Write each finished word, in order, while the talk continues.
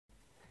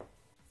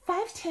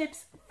5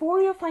 tips for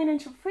your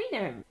financial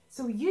freedom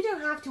so you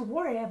don't have to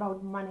worry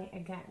about money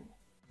again.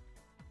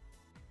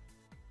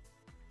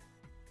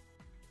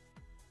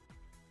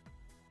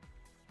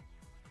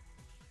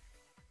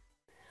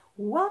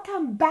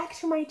 Welcome back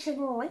to my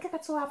channel, Lenka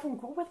Katsola from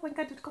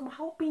growwithlenka.com,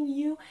 helping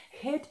you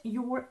hit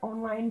your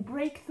online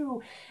breakthrough.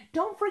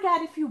 Don't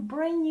forget, if you're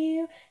brand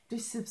new, to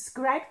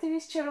subscribe to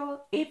this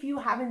channel if you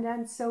haven't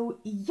done so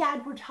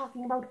yet. We're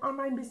talking about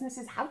online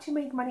businesses, how to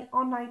make money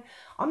online,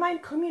 online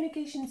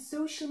communication,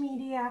 social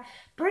media,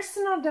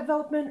 personal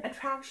development,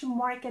 attraction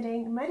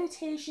marketing,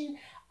 meditation,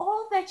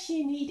 all that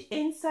you need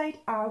inside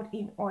out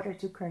in order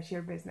to crush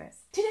your business.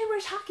 Today we're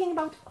talking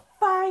about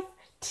 5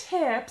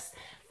 tips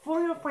for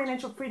your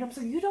financial freedom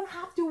so you don't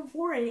have to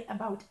worry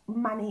about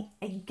money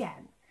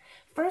again.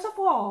 First of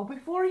all,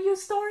 before you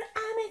start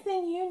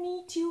anything, you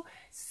need to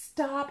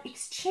stop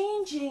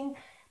exchanging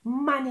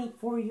money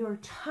for your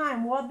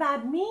time. What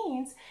that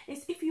means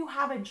is, if you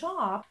have a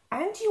job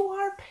and you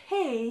are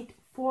paid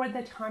for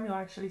the time you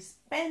actually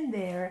spend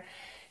there,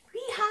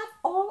 we have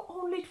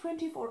only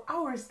 24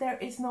 hours. There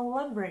is no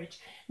leverage.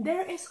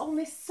 There is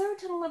only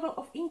certain level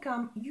of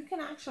income you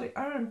can actually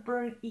earn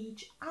per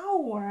each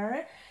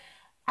hour.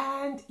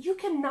 And you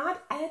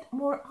cannot add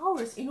more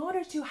hours. In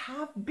order to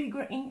have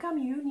bigger income,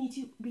 you need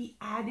to be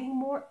adding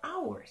more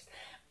hours.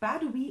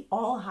 But we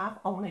all have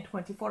only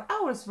 24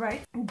 hours,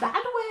 right?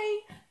 That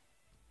way,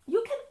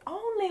 you can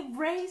only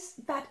raise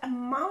that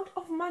amount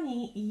of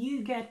money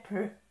you get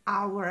per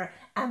hour.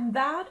 And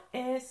that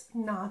is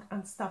not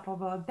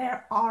unstoppable.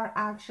 There are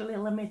actually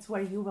limits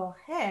where you will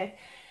hit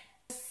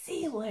the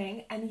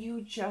ceiling and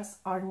you just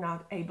are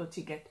not able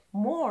to get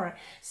more.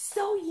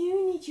 So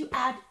you need to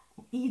add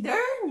either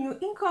new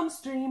income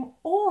stream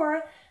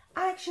or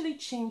actually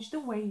change the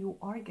way you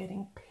are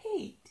getting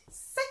paid.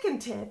 Second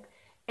tip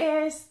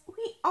is,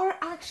 we are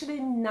actually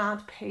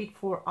not paid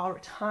for our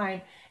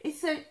time.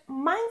 It's a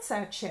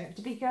mindset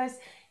shift, because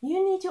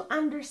you need to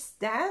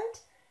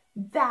understand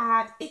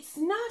that it's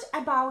not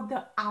about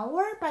the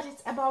hour, but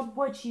it's about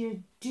what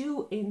you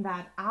do in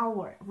that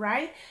hour,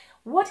 right?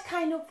 What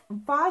kind of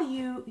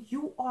value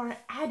you are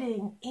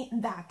adding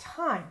in that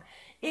time.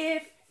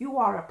 If you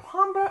are a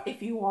plumber,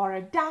 if you are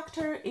a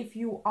doctor, if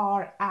you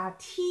are a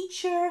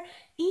teacher,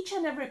 each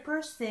and every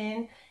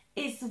person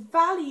is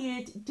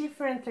valued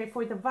differently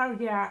for the value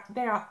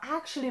they are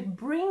actually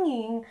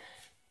bringing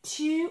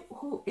to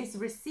who is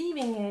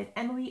receiving it,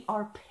 and we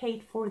are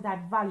paid for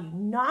that value,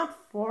 not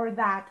for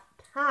that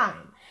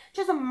time.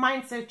 Just a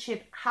mindset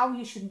shift, how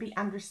you should be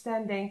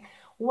understanding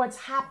what's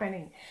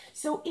happening.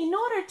 So in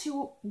order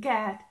to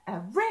get a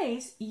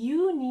raise,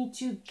 you need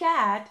to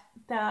get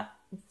the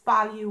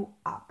value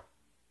up.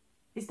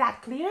 Is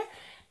that clear?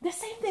 The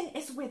same thing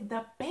is with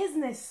the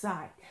business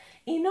side.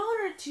 In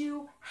order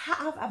to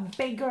have a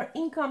bigger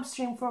income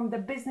stream from the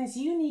business,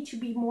 you need to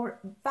be more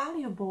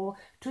valuable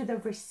to the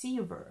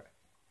receiver.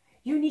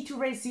 You need to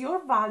raise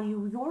your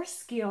value, your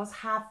skills,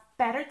 have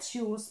better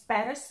tools,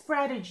 better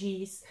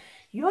strategies.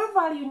 Your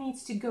value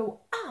needs to go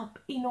up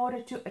in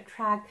order to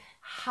attract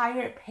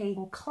higher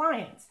paying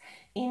clients,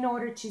 in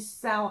order to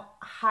sell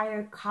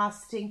higher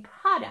costing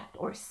product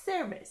or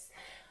service.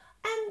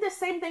 And the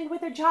same thing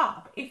with a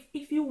job.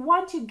 If you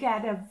want to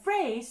get a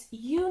raise,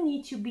 you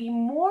need to be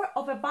more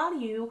of a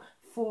value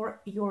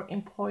for your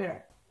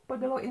employer. Put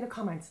below in the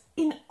comments.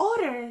 In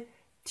order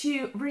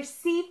to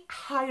receive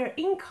higher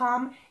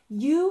income,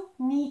 you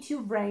need to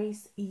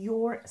raise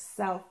your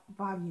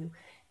self-value.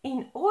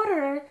 In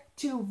order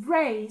to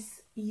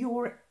raise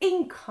your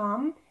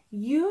income,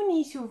 you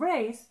need to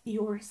raise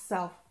your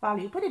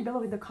self-value. Put it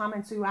below in the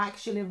comments so you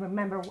actually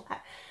remember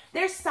what.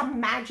 There's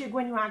some magic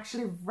when you're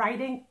actually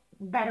writing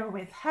better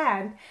with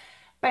hand,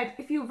 but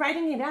if you're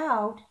writing it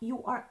out,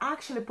 you are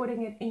actually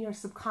putting it in your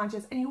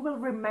subconscious, and you will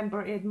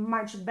remember it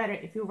much better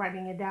if you're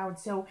writing it down.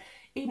 So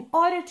in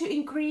order to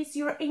increase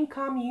your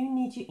income, you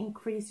need to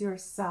increase your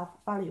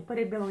self-value. Put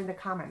it below in the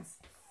comments.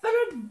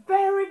 Third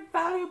very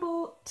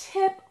valuable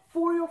tip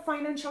for your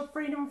financial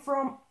freedom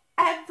from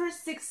every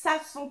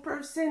successful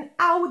person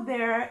out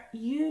there: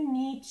 you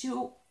need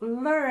to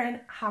learn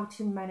how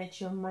to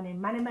manage your money.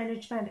 Money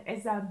management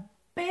is a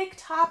big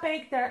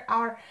topic.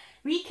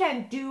 We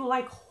can do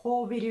like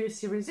whole video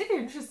series. If you're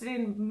interested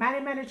in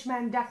money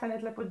management,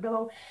 definitely put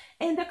below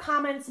in the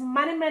comments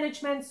money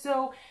management,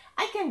 so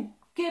I can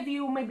give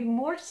you maybe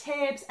more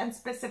tips and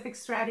specific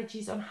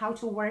strategies on how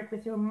to work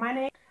with your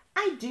money.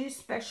 I do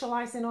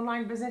specialize in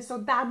online business, so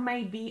that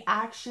may be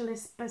actually a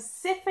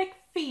specific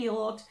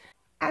field.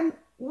 And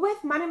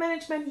with money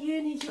management,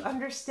 you need to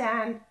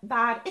understand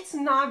that it's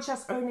not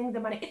just earning the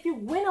money. If you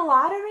win a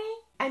lottery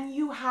and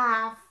you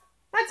have,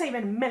 let's say,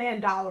 even $1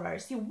 million,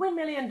 you win $1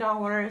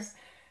 million.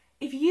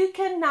 If you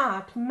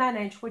cannot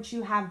manage what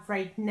you have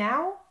right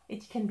now,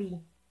 it can be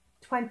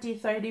 $20,000,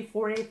 $30,000,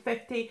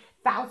 $40,000,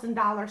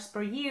 $50,000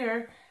 per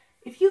year.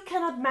 If you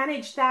cannot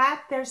manage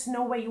that, there's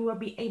no way you will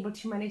be able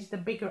to manage the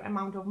bigger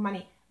amount of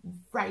money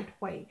right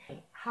away.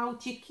 How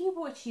to keep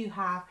what you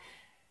have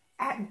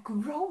and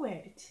grow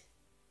it.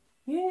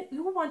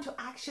 You want to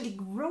actually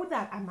grow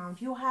that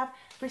amount. You have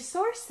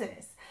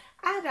resources.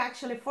 And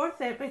actually, fourth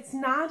tip, it's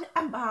not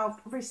about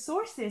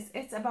resources,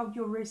 it's about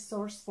your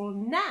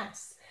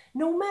resourcefulness.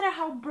 No matter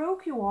how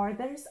broke you are,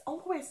 there's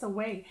always a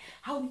way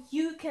how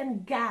you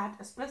can get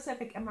a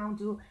specific amount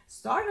to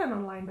start an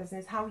online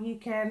business, how you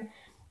can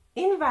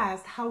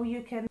invest, how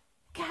you can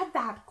get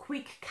that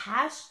quick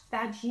cash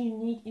that you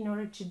need in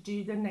order to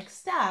do the next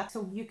step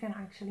so you can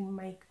actually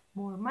make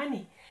more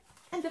money.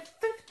 And the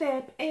fifth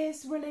tip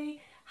is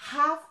really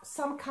have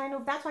some kind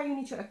of, that's why you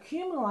need to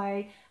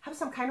accumulate, have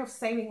some kind of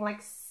saving,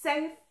 like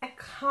save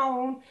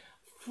account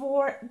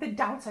for the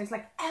downsides.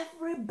 Like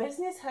every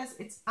business has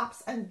its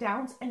ups and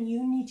downs, and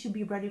you need to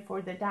be ready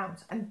for the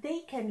downs, and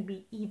they can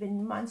be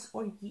even months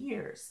or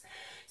years.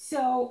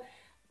 So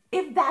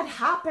if that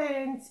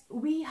happens,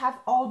 we have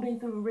all been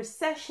through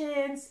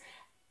recessions.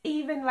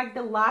 Even like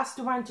the last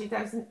one,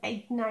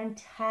 2008, 9,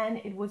 10,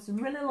 it was a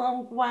really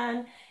long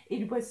one.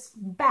 It was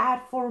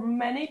bad for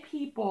many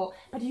people,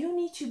 but you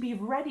need to be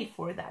ready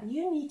for that.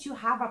 You need to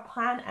have a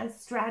plan and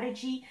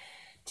strategy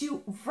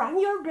to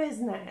run your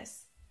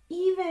business.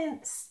 Even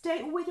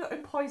stay with your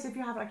employees. If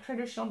you have like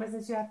traditional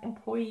business, you have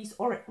employees,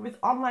 or with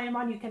online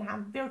one, you can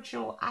have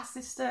virtual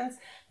assistants,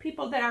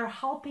 people that are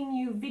helping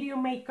you, video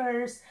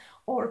makers,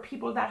 or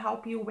people that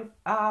help you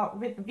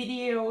with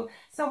video,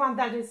 someone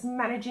that is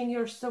managing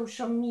your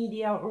social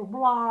media or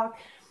blog,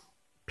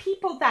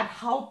 people that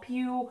help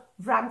you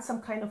run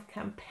some kind of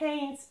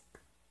campaigns.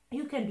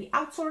 You can be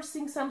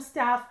outsourcing some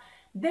stuff.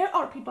 There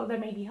are people that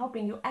may be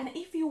helping you. And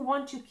if you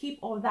want to keep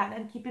all that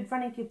and keep it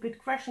running, keep it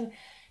crushing,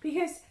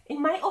 because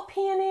in my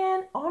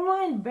opinion,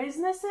 online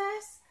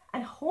businesses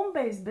and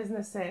home-based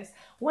businesses,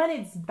 when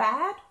it's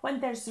bad,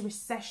 when there's a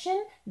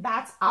recession,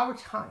 that's our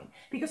time,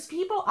 because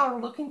people are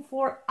looking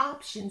for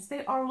options.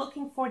 They are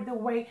looking for the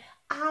way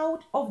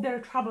out of their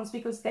troubles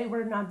because they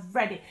were not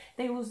ready.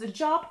 They lose a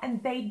job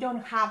and they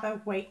don't have a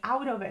way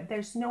out of it.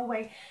 There's no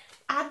way.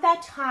 At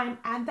that time,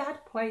 at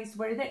that place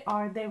where they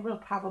are, they will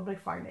probably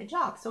find a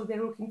job. So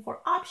they're looking for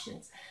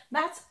options.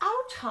 That's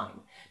our time,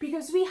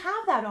 because we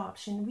have that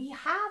option. We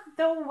have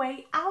the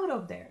way out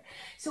of there.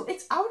 So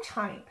it's our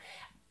time.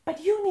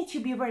 But you need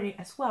to be ready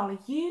as well.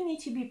 You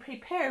need to be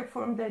prepared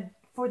for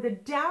the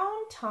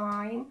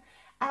downtime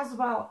as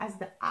well as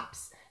the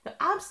ups. The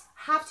ups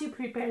have to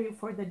prepare you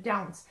for the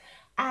downs.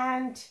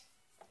 And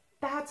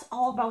that's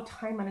all about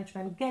time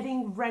management,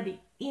 getting ready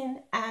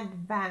in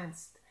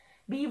advance.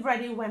 Be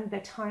ready when the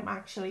time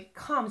actually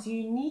comes.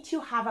 You need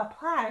to have a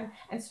plan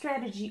and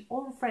strategy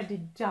already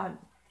done.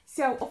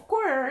 So, of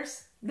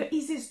course, the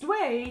easiest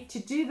way to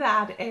do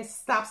that is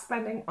stop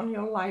spending on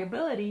your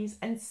liabilities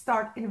and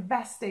start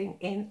investing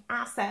in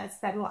assets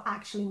that will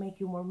actually make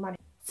you more money.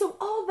 So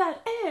all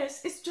that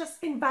is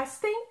just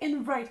investing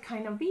in right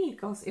kind of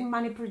vehicles, in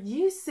money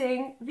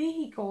producing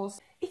vehicles.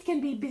 It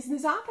can be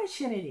business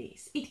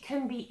opportunities. It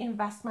can be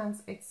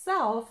investments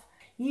itself.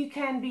 You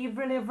can be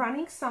really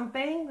running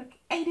something like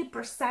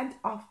 80%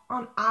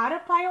 on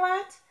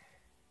autopilot.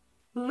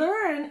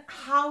 Learn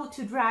how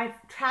to drive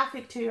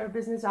traffic to your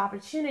business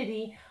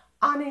opportunity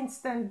on an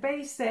instant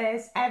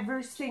basis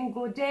every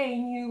single day,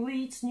 new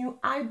leads, new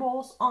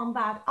eyeballs on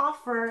that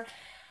offer.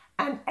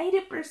 And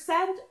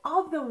 80%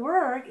 of the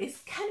work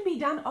can be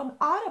done on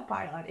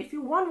autopilot. If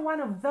you want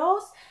one of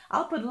those,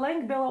 I'll put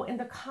link below in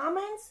the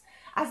comments.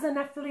 As an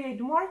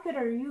affiliate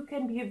marketer, you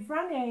can be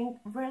running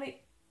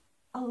really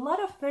a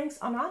lot of things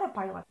on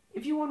autopilot.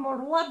 If you want more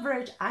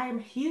leverage, I am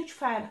a huge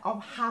fan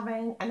of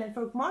having a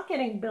network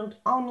marketing built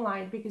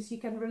online, because you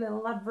can really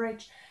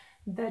leverage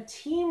the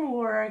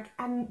teamwork,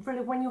 and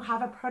really when you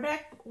have a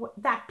product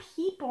that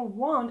people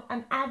want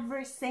and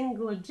every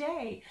single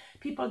day,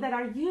 people that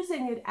are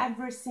using it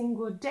every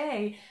single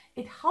day,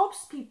 it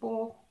helps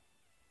people.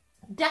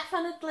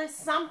 Definitely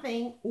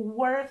something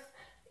worth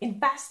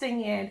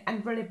investing in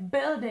and really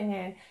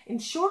building in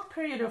short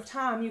period of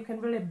time. You can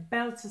really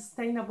build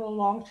sustainable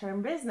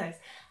long-term business.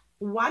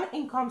 One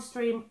income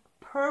stream,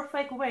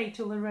 perfect way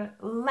to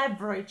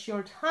leverage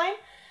your time.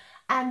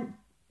 And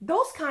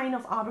those kind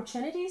of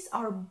opportunities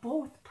are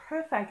both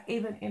perfect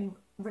even in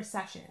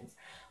recessions.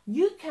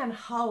 You can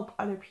help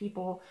other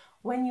people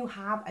when you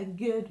have a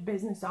good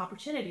business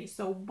opportunity.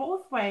 So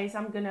both ways,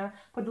 I'm gonna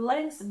put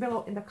links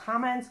below in the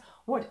comments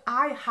what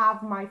I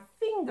have my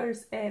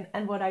fingers in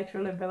and what I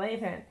truly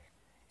believe in.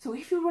 So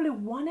if you really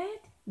want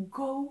it,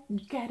 go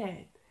get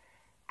it.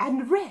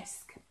 And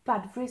risk,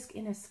 but risk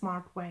in a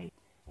smart way.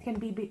 It can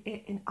be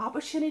in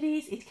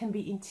opportunities, it can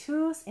be in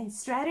tools, in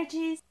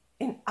strategies,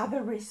 in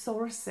other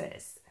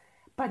resources.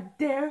 But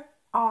there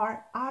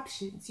are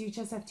options. You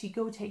just have to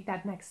go take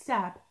that next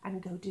step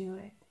and go do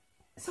it.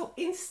 So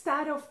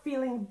instead of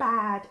feeling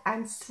bad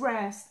and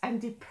stressed and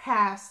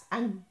depressed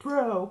and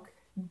broke,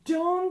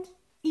 don't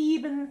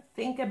even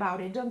think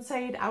about it. Don't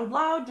say it out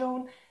loud.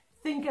 Don't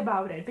think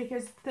about it,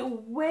 because the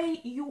way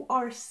you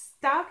are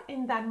stuck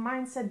in that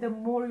mindset, the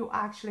more you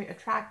actually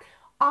attract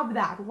of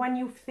that. When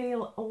you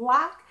feel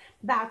lack,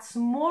 that's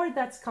more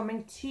that's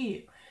coming to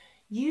you.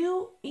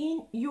 You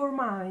in your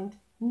mind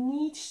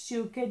need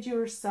to get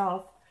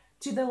yourself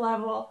to the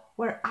level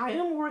where I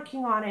am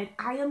working on it,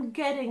 I am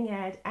getting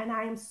it, and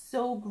I am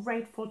so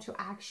grateful to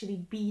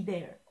actually be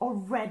there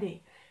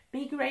already.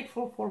 Be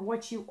grateful for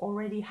what you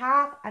already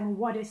have and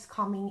what is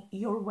coming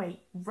your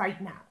way right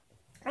now.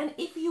 And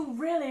if you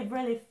really,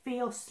 really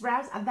feel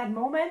stressed at that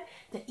moment,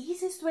 the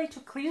easiest way to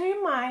clear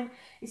your mind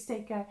is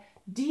take a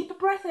deep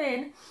breath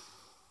in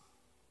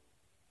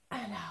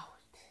and out.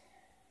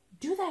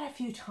 Do that a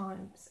few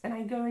times, and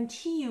I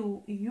guarantee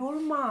you, your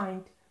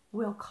mind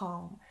will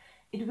calm.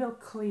 It will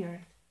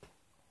clear.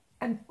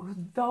 And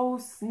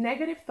those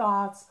negative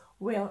thoughts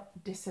will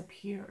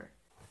disappear.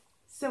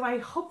 So I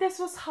hope this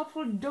was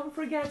helpful. Don't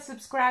forget to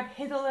subscribe,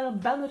 hit the little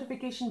bell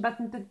notification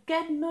button to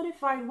get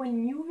notified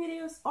when new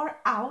videos are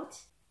out.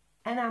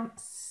 And I'm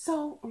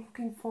so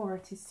looking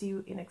forward to see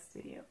you in next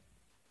video.